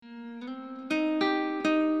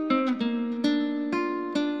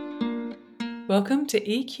Welcome to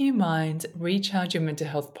EQ Mind's Recharge Your Mental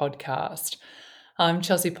Health podcast. I'm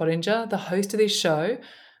Chelsea Pottinger, the host of this show,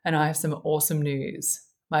 and I have some awesome news.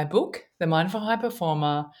 My book, The Mindful High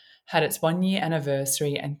Performer, had its 1-year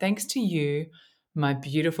anniversary, and thanks to you, my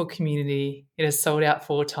beautiful community, it has sold out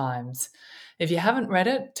 4 times. If you haven't read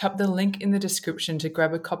it, tap the link in the description to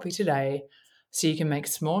grab a copy today so you can make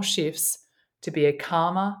small shifts to be a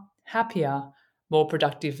calmer, happier, more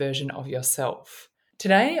productive version of yourself.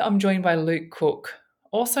 Today, I'm joined by Luke Cook,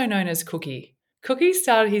 also known as Cookie. Cookie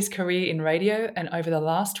started his career in radio and over the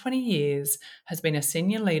last 20 years has been a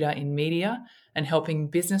senior leader in media and helping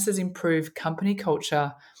businesses improve company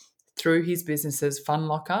culture through his businesses Fun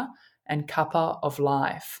Locker and Cuppa of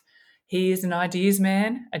Life. He is an ideas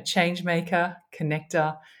man, a change maker,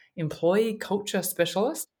 connector, employee culture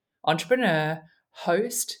specialist, entrepreneur,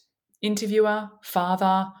 host, interviewer,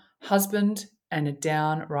 father, husband, and a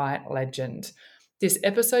downright legend. This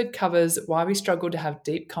episode covers why we struggle to have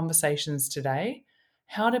deep conversations today,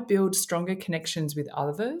 how to build stronger connections with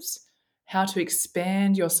others, how to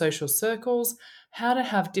expand your social circles, how to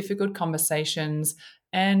have difficult conversations,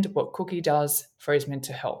 and what Cookie does for his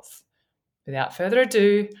mental health. Without further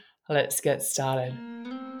ado, let's get started.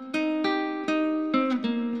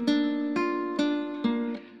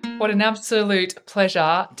 What an absolute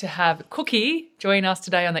pleasure to have Cookie join us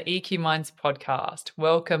today on the EQ Minds podcast.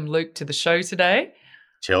 Welcome, Luke, to the show today.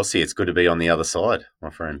 Chelsea, it's good to be on the other side,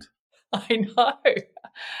 my friend. I know.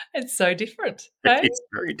 It's so different. Hey? It's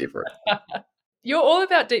very different. You're all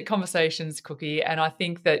about deep conversations, Cookie, and I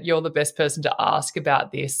think that you're the best person to ask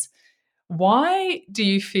about this. Why do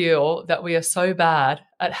you feel that we are so bad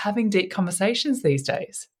at having deep conversations these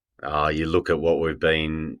days? You look at what we've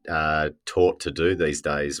been taught to do these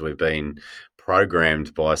days. We've been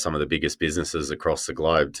programmed by some of the biggest businesses across the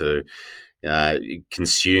globe to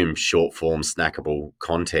consume short-form snackable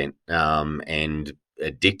content and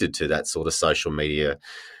addicted to that sort of social media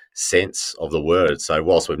sense of the word. So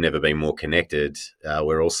whilst we've never been more connected,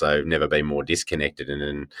 we're also never been more disconnected.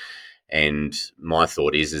 And my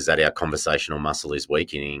thought is that our conversational muscle is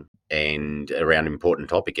weakening and around important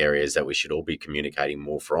topic areas that we should all be communicating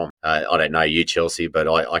more from. I don't know you, Chelsea, but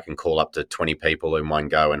I can call up to 20 people in one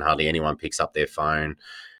go and hardly anyone picks up their phone.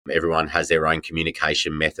 Everyone has their own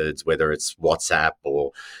communication methods, whether it's WhatsApp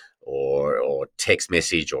or text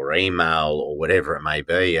message or email or whatever it may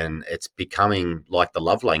be. And it's becoming like the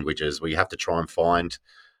love languages where you have to try and find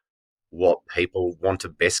what people want to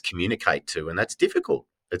best communicate to. And that's difficult.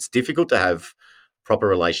 It's difficult to have proper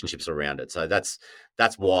relationships around it. So that's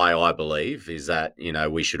why I believe is that,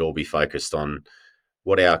 we should all be focused on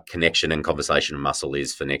what our connection and conversation muscle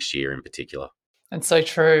is for next year in particular. It's so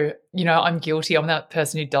true. I'm guilty. I'm that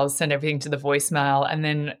person who does send everything to the voicemail and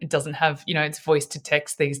then it doesn't have, it's voice to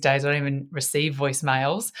text these days. I don't even receive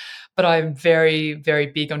voicemails, but I'm very, very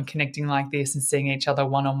big on connecting like this and seeing each other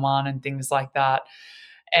one-on-one and things like that.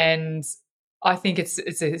 And I think it's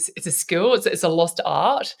a skill. It's a lost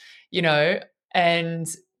art, and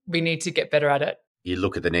we need to get better at it. You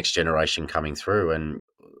look at the next generation coming through and,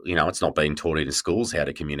 it's not being taught in schools how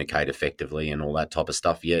to communicate effectively and all that type of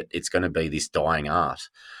stuff yet. It's going to be this dying art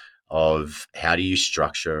of how do you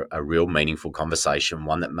structure a real meaningful conversation,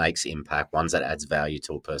 one that makes impact, one that adds value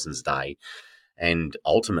to a person's day and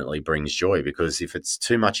ultimately brings joy. Because if it's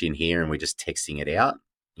too much in here and we're just texting it out,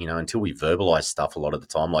 until we verbalize stuff a lot of the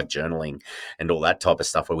time, like journaling and all that type of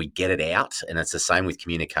stuff where we get it out, and it's the same with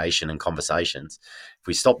communication and conversations. If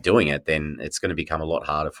we stop doing it, then it's going to become a lot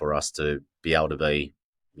harder for us to be able to be,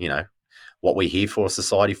 what we're here for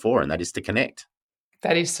society for, and that is to connect.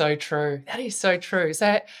 That is so true. That is so true.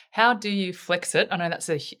 So how do you flex it? I know that's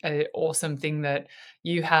a awesome thing that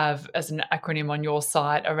you have as an acronym on your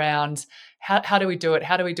site around how do we do it?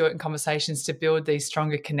 How do we do it in conversations to build these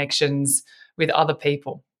stronger connections with other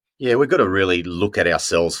people? Yeah, we've got to really look at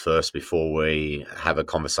ourselves first before we have a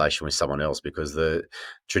conversation with someone else, because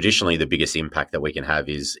traditionally the biggest impact that we can have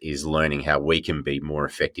is learning how we can be more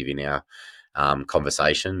effective in our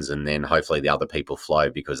conversations, and then hopefully the other people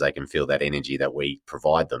flow because they can feel that energy that we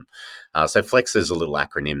provide them. So Flex is a little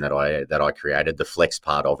acronym that I created. The Flex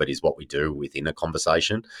part of it is what we do within a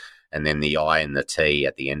conversation. And then the I and the T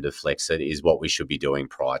at the end of Flex it is what we should be doing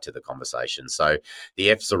prior to the conversation. So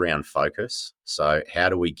the F's around focus. So how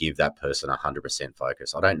do we give that person 100%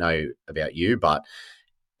 focus? I don't know about you, but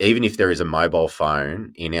even if there is a mobile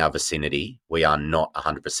phone in our vicinity, we are not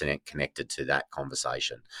 100% connected to that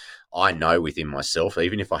conversation. I know within myself,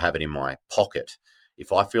 even if I have it in my pocket,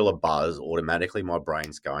 if I feel a buzz, automatically my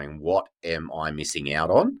brain's going, what am I missing out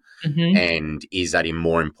on? Mm-hmm. And is that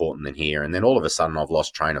more important than here? And then all of a sudden I've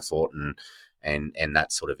lost train of thought and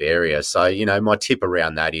that sort of area. So, my tip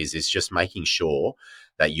around that is just making sure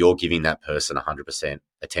that you're giving that person 100%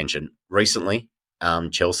 attention. Recently,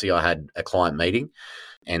 Chelsea, I had a client meeting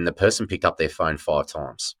and the person picked up their phone 5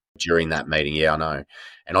 times during that meeting. Yeah, I know.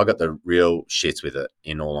 And I got the real shits with it,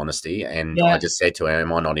 in all honesty. And I Yeah. just said to her,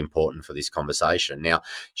 am I not important for this conversation? Now,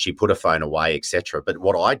 she put her phone away, etc. But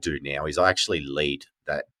what I do now is I actually lead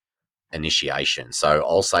that initiation. So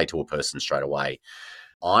I'll say to a person straight away,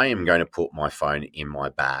 I am going to put my phone in my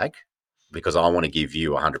bag because I want to give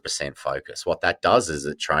you 100% focus. What that does is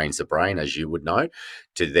it trains the brain, as you would know,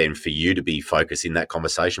 to then for you to be focused in that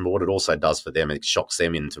conversation. But what it also does for them, it shocks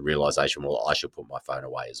them into realization, well, I should put my phone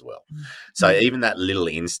away as well. So Mm. even that little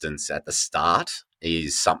instance at the start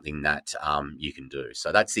is something that you can do.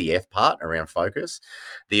 So that's the F part around focus.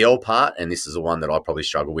 The L part, and this is the one that I probably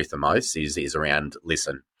struggle with the most, is around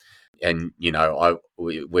listen. And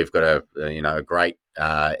we've got a great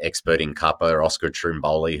expert in cuppa, Oscar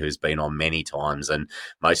Trimboli, who's been on many times, and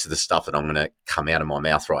most of the stuff that I'm going to come out of my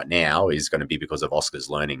mouth right now is going to be because of Oscar's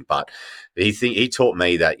learning. But he taught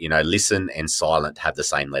me that listen and silent have the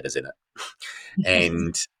same letters in it,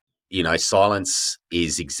 and silence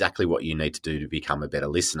is exactly what you need to do to become a better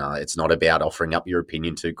listener. It's not about offering up your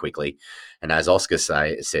opinion too quickly. And as Oscar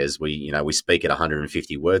says, we speak at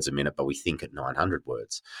 150 words a minute, but we think at 900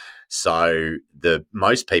 words. So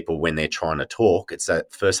most people, when they're trying to talk, it's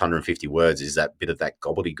that first 150 words is that bit of that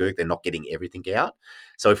gobbledygook. They're not getting everything out.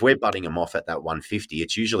 So if we're butting them off at that 150,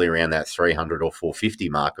 it's usually around that 300 or 450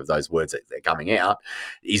 mark of those words that they're coming out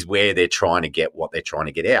is where they're trying to get what they're trying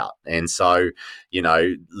to get out. And so,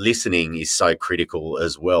 listening is so critical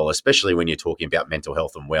as well, especially when you're talking about mental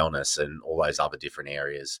health and wellness and all those other different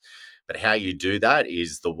areas. But how you do that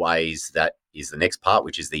is the ways that is the next part,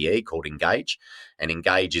 which is the E, called engage. And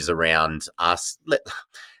engage is around us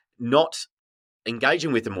not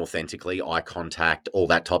engaging with them authentically, eye contact, all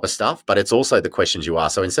that type of stuff. But it's also the questions you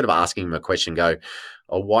ask. So instead of asking them a question, go,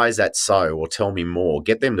 oh, why is that so? Or tell me more.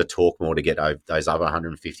 Get them to talk more to get those other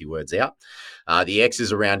 150 words out. The X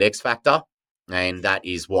is around X factor. And that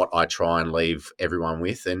is what I try and leave everyone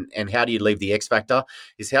with. And how do you leave the X factor?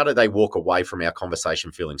 Is how do they walk away from our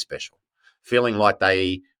conversation feeling special, feeling like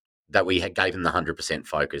that we gave them the 100%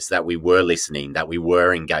 focus, that we were listening, that we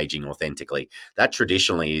were engaging authentically. That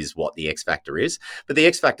traditionally is what the X factor is. But the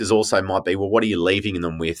X factors also might be, well, what are you leaving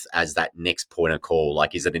them with as that next point of call?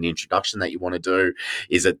 Like, is it an introduction that you want to do?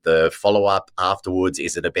 Is it the follow-up afterwards?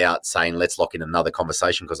 Is it about saying, let's lock in another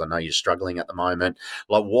conversation because I know you're struggling at the moment?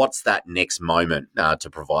 Like, what's that next moment to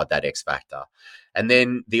provide that X factor? And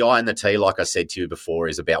then the I and the T, like I said to you before,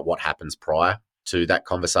 is about what happens prior to that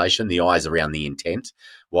conversation. The I is around the intent.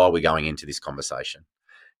 Why are we going into this conversation?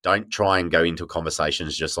 Don't try and go into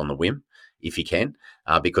conversations just on the whim if you can,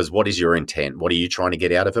 because what is your intent? What are you trying to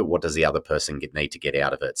get out of it? What does the other person need to get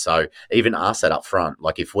out of it? So even ask that up front.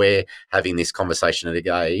 Like, if we're having this conversation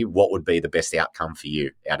today, what would be the best outcome for you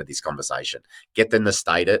out of this conversation? Get them to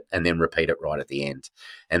state it and then repeat it right at the end.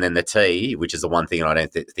 And then the T, which is the one thing I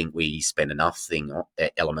don't think we spend enough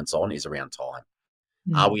elements on, is around time.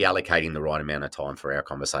 Are we allocating the right amount of time for our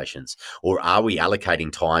conversations, or are we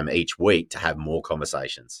allocating time each week to have more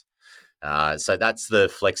conversations? So that's the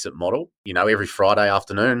Flexit model. Every Friday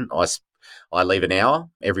afternoon, I leave an hour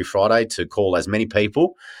every Friday to call as many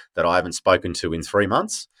people that I haven't spoken to in 3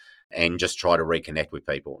 months and just try to reconnect with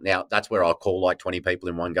people. Now, that's where I'll call like 20 people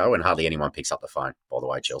in one go, and hardly anyone picks up the phone, by the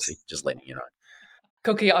way, Chelsea, just letting you know.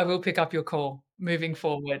 Cookie, I will pick up your call moving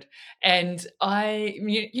forward. And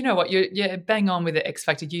you know what, you're bang on with the X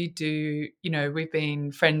Factor. You do, we've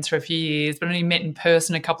been friends for a few years, but only met in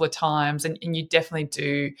person a couple of times. And you definitely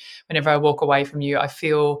do. Whenever I walk away from you, I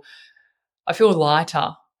feel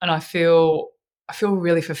lighter, and I feel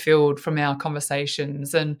really fulfilled from our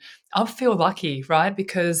conversations. And I feel lucky, right?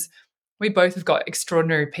 Because we both have got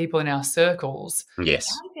extraordinary people in our circles. Yes.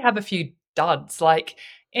 How do you have a few duds? Like,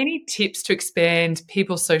 any tips to expand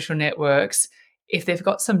people's social networks if they've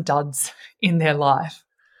got some duds in their life?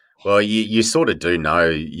 Well, you sort of do know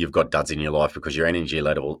you've got duds in your life because your energy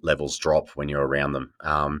levels drop when you're around them.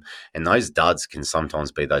 And those duds can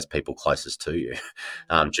sometimes be those people closest to you.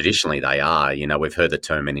 Traditionally, they are. We've heard the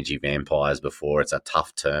term energy vampires before. It's a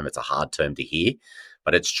tough term. It's a hard term to hear,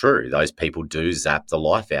 but it's true. Those people do zap the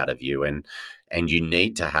life out of you. And you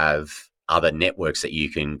need to have other networks that you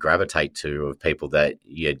can gravitate to of people that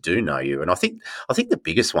do know you. And I think the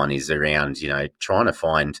biggest one is around, trying to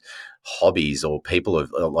find hobbies or people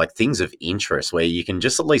of like things of interest where you can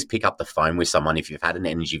just at least pick up the phone with someone if you've had an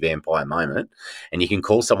energy vampire moment, and you can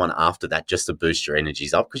call someone after that just to boost your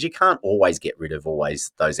energies up, because you can't always get rid of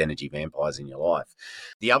always those energy vampires in your life.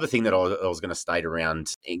 The other thing that I was going to state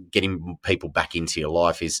around getting people back into your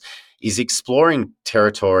life is exploring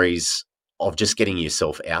territories of just getting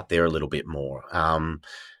yourself out there a little bit more.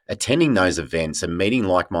 Attending those events and meeting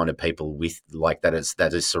like-minded people with like that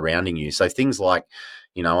is surrounding you. So things like,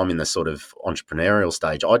 I'm in the sort of entrepreneurial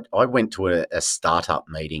stage. I went to a startup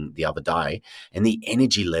meeting the other day, and the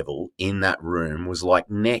energy level in that room was like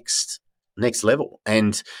next level.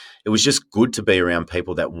 And it was just good to be around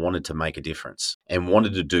people that wanted to make a difference and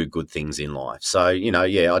wanted to do good things in life. So,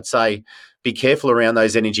 yeah, I'd say be careful around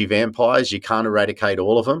those energy vampires. You can't eradicate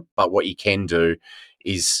all of them, but what you can do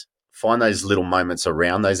is find those little moments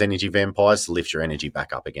around those energy vampires to lift your energy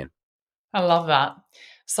back up again. I love that.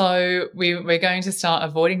 So we're going to start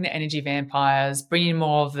avoiding the energy vampires, bringing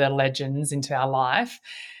more of the legends into our life.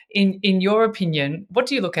 In your opinion, what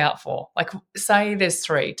do you look out for? Like, say there's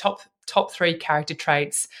top three character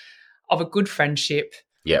traits of a good friendship.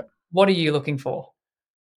 Yep. What are you looking for?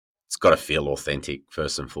 It's got to feel authentic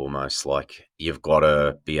first and foremost. Like, you've got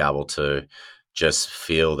to be able to just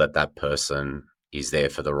feel that person is there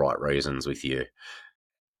for the right reasons with you.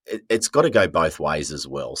 It's got to go both ways as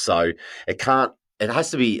well. So it can't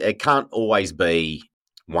always be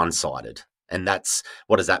one-sided. And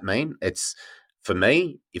what does that mean? It's, for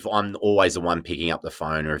me, if I'm always the one picking up the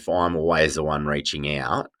phone, or if I'm always the one reaching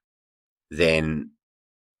out, then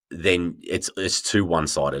it's too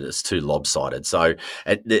one-sided, it's too lopsided. So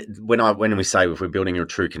when we say if we're building a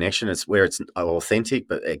true connection, it's where it's authentic,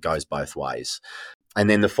 but it goes both ways. And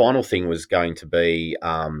then the final thing was going to be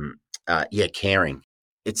caring.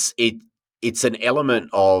 It's an element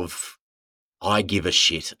of, I give a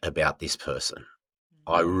shit about this person.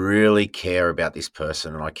 I really care about this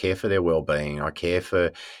person, and I care for their well-being. I care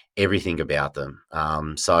for everything about them.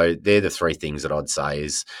 So they're the three things that I'd say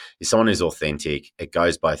is someone who's authentic, it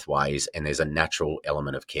goes both ways, and there's a natural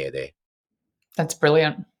element of care there. That's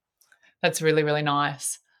brilliant. That's really, really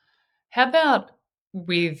nice. How about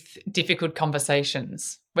with difficult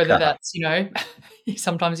conversations? Whether that's,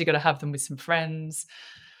 sometimes you got to have them with some friends.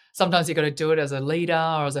 Sometimes you got to do it as a leader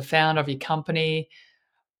or as a founder of your company.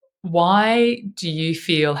 Why do you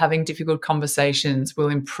feel having difficult conversations will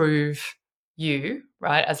improve you,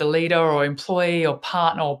 right, as a leader or employee or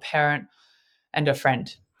partner or parent and a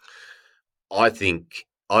friend? I think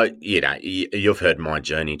you've heard my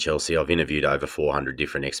journey, Chelsea. I've interviewed over 400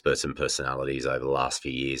 different experts and personalities over the last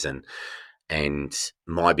few years, and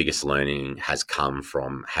my biggest learning has come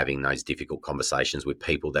from having those difficult conversations with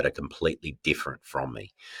people that are completely different from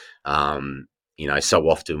me. So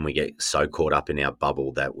often we get so caught up in our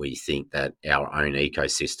bubble that we think that our own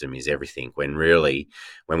ecosystem is everything, when really,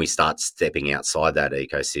 when we start stepping outside that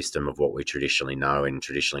ecosystem of what we traditionally know and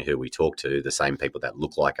traditionally who we talk to, the same people that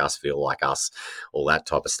look like us, feel like us, all that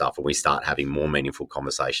type of stuff, and we start having more meaningful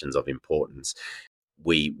conversations of importance,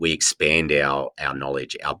 we expand our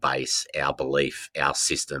knowledge, our base, our belief, our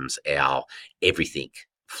systems, our everything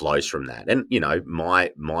flows from that. And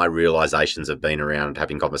my realizations have been around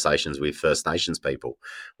having conversations with First Nations people,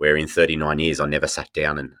 where in 39 years I never sat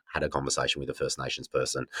down and had a conversation with a First Nations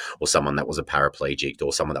person, or someone that was a paraplegic,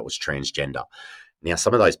 or someone that was transgender. Now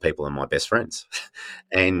some of those people are my best friends.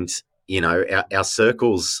 And our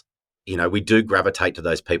circles, we do gravitate to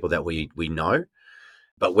those people that we know.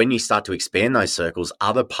 But when you start to expand those circles,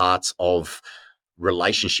 other parts of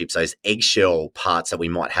relationships, those eggshell parts that we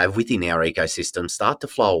might have within our ecosystem, start to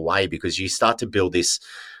flow away, because you start to build this,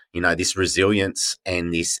 this resilience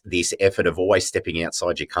and this effort of always stepping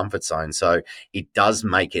outside your comfort zone. So it does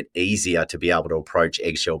make it easier to be able to approach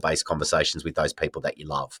eggshell-based conversations with those people that you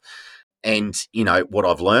love. And, what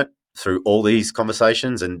I've learned through all these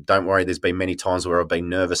conversations, and don't worry, there's been many times where I've been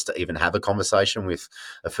nervous to even have a conversation with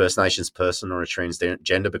a First Nations person or a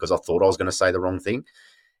transgender, because I thought I was going to say the wrong thing.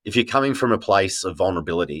 If you're coming from a place of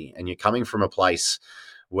vulnerability, and you're coming from a place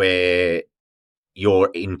where your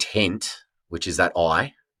intent, which is that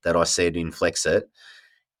I said in Flex It,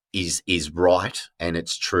 is right, and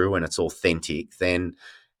it's true, and it's authentic, then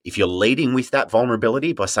if you're leading with that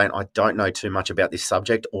vulnerability by saying, I don't know too much about this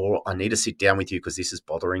subject, or I need to sit down with you because this is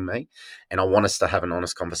bothering me, and I want us to have an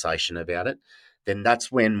honest conversation about it, then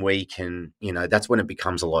that's when we can, that's when it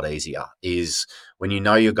becomes a lot easier, is when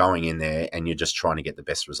you're going in there and you're just trying to get the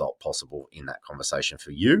best result possible in that conversation for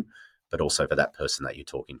you, but also for that person that you're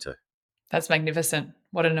talking to. That's magnificent.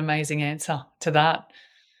 What an amazing answer to that.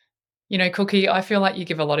 Cookie, I feel like you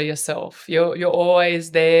give a lot of yourself. You're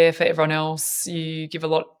always there for everyone else. You give a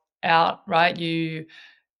lot out, right? You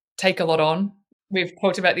take a lot on. We've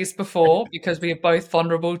talked about this before because we are both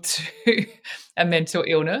vulnerable to a mental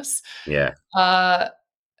illness. Yeah. Uh,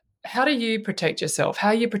 how do you protect yourself? How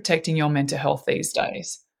are you protecting your mental health these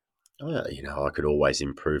days? I could always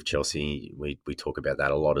improve, Chelsea. We talk about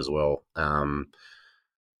that a lot as well. I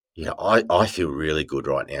feel really good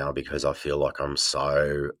right now because I feel like I'm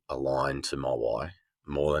so aligned to my why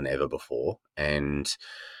more than ever before. And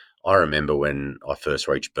I remember when I first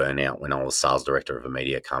reached burnout when I was sales director of a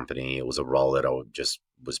media company. It was a role that I just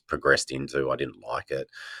was progressed into. I didn't like it.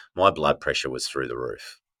 My blood pressure was through the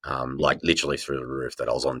roof, like literally through the roof that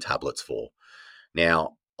I was on tablets for.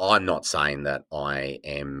 Now, I'm not saying that I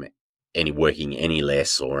am any working any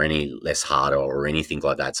less or any less harder or anything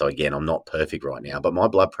like that. So again, I'm not perfect right now, but my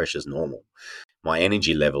blood pressure is normal. My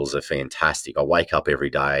energy levels are fantastic. I wake up every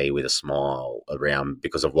day with a smile around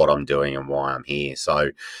because of what I'm doing and why I'm here. So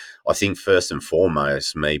I think first and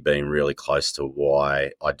foremost, me being really close to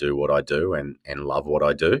why I do what I do and love what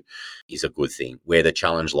I do is a good thing. Where the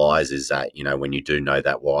challenge lies is that, when you do know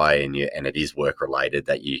that why and it is work related,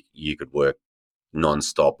 that you could work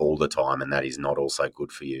non-stop all the time, and that is not also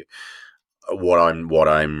good for you. What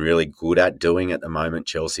I'm really good at doing at the moment,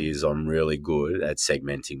 Chelsea, is I'm really good at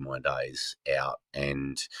segmenting my days out,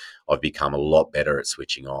 and I've become a lot better at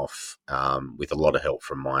switching off, with a lot of help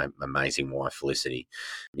from my amazing wife Felicity.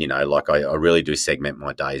 Like I really do segment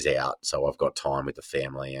my days out, so I've got time with the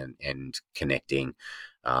family and connecting.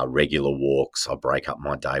 Regular walks. I break up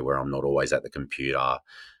my day where I'm not always at the computer.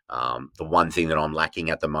 The one thing that I'm lacking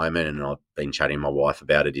at the moment, and I've been chatting to my wife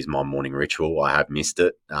about it, is my morning ritual. I have missed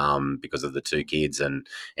it because of the two kids and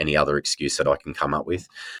any other excuse that I can come up with.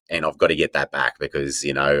 And I've got to get that back because,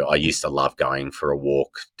 I used to love going for a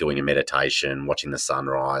walk, doing a meditation, watching the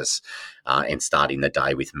sunrise, and starting the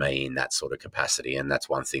day with me in that sort of capacity. And that's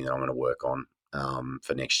one thing that I'm going to work on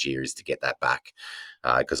for next year, is to get that back,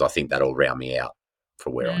 because I think that'll round me out for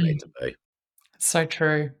where I need Mm, to be. it's so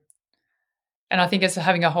true. And I think it's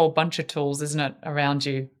having a whole bunch of tools, isn't it, around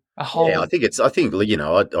you? A Yeah, I whole think it's. I think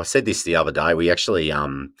I said this the other day. We actually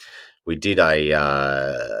we did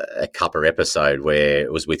a cuppa episode where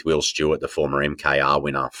it was with Will Stewart, the former MKR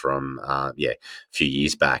winner from a few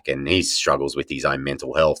years back, and he struggles with his own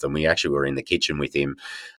mental health. And we actually were in the kitchen with him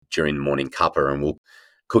during the morning cuppa, and we're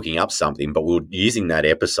cooking up something, but we're using that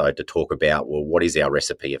episode to talk about, well, what is our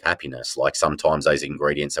recipe of happiness? Like sometimes those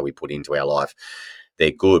ingredients that we put into our life,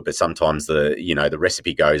 they're good, but sometimes the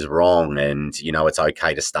recipe goes wrong, and it's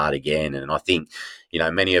okay to start again. And I think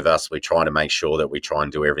many of us, we're trying to make sure that we try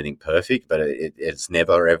and do everything perfect, but it's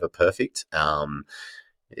never ever perfect.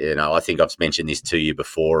 I think I've mentioned this to you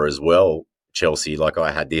before as well, Chelsea. Like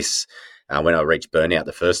I had this when I reached burnout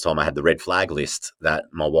the first time. I had the red flag list that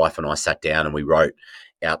my wife and I sat down and we wrote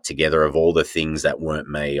out together of all the things that weren't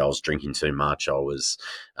me. I was drinking too much. I was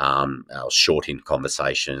short in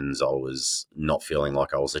conversations. I was not feeling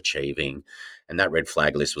like I was achieving, and that red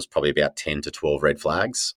flag list was probably about 10 to 12 red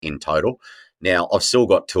flags in total. Now I've still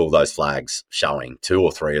got two of those flags showing, two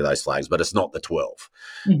or three of those flags, but it's not the 12.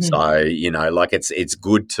 Mhm. So, like it's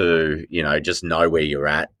good to, just know where you're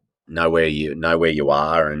at, know where you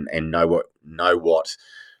are, and know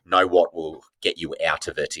what will get you out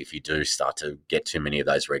of it if you do start to get too many of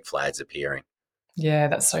those red flags appearing. Yeah,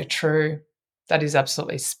 that's so true. That is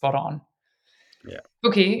absolutely spot on. Yeah.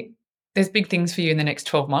 Bookie, there's big things for you in the next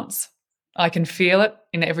 12 months. I can feel it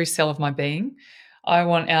in every cell of my being. I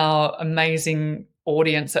want our amazing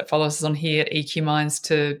audience that follows us on here at EQ Minds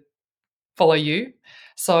to follow you.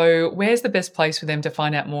 So, where's the best place for them to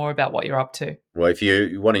find out more about what you're up to? Well, if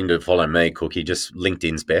you're wanting to follow me, Cookie, just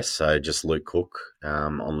LinkedIn's best. So just Luke Cook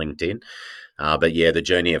on LinkedIn. But yeah, the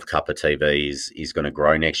journey of Cuppa TV is going to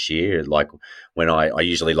grow next year. Like when I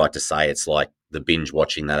usually like to say, it's like the binge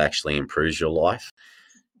watching that actually improves your life.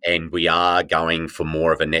 And we are going for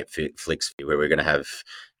more of a Netflix where we're going to have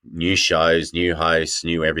new shows, new hosts,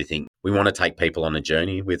 new everything. We want to take people on a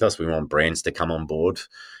journey with us. We want brands to come on board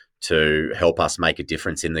to help us make a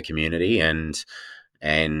difference in the community, and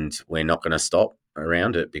we're not going to stop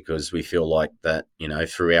around it because we feel like that,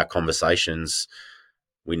 through our conversations,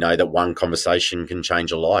 we know that one conversation can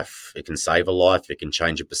change a life. It can save a life. It can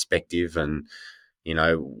change a perspective. And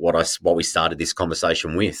what we started this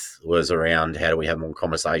conversation with was around how do we have more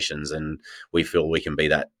conversations, and we feel we can be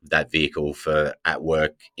that vehicle for at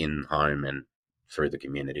work, in home, and through the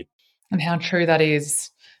community. And how true that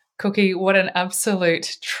is. Cookie, what an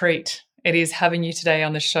absolute treat it is having you today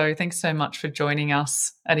on the show. Thanks so much for joining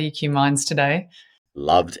us at EQ Minds today.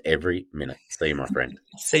 Loved every minute. See you, my friend.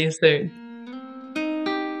 See you soon.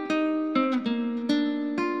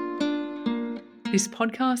 This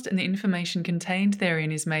podcast and the information contained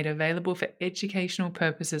therein is made available for educational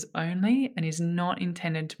purposes only and is not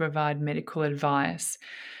intended to provide medical advice.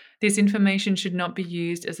 This information should not be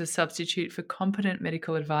used as a substitute for competent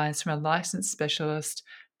medical advice from a licensed specialist,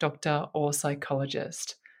 doctor, or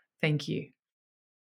psychologist. Thank you.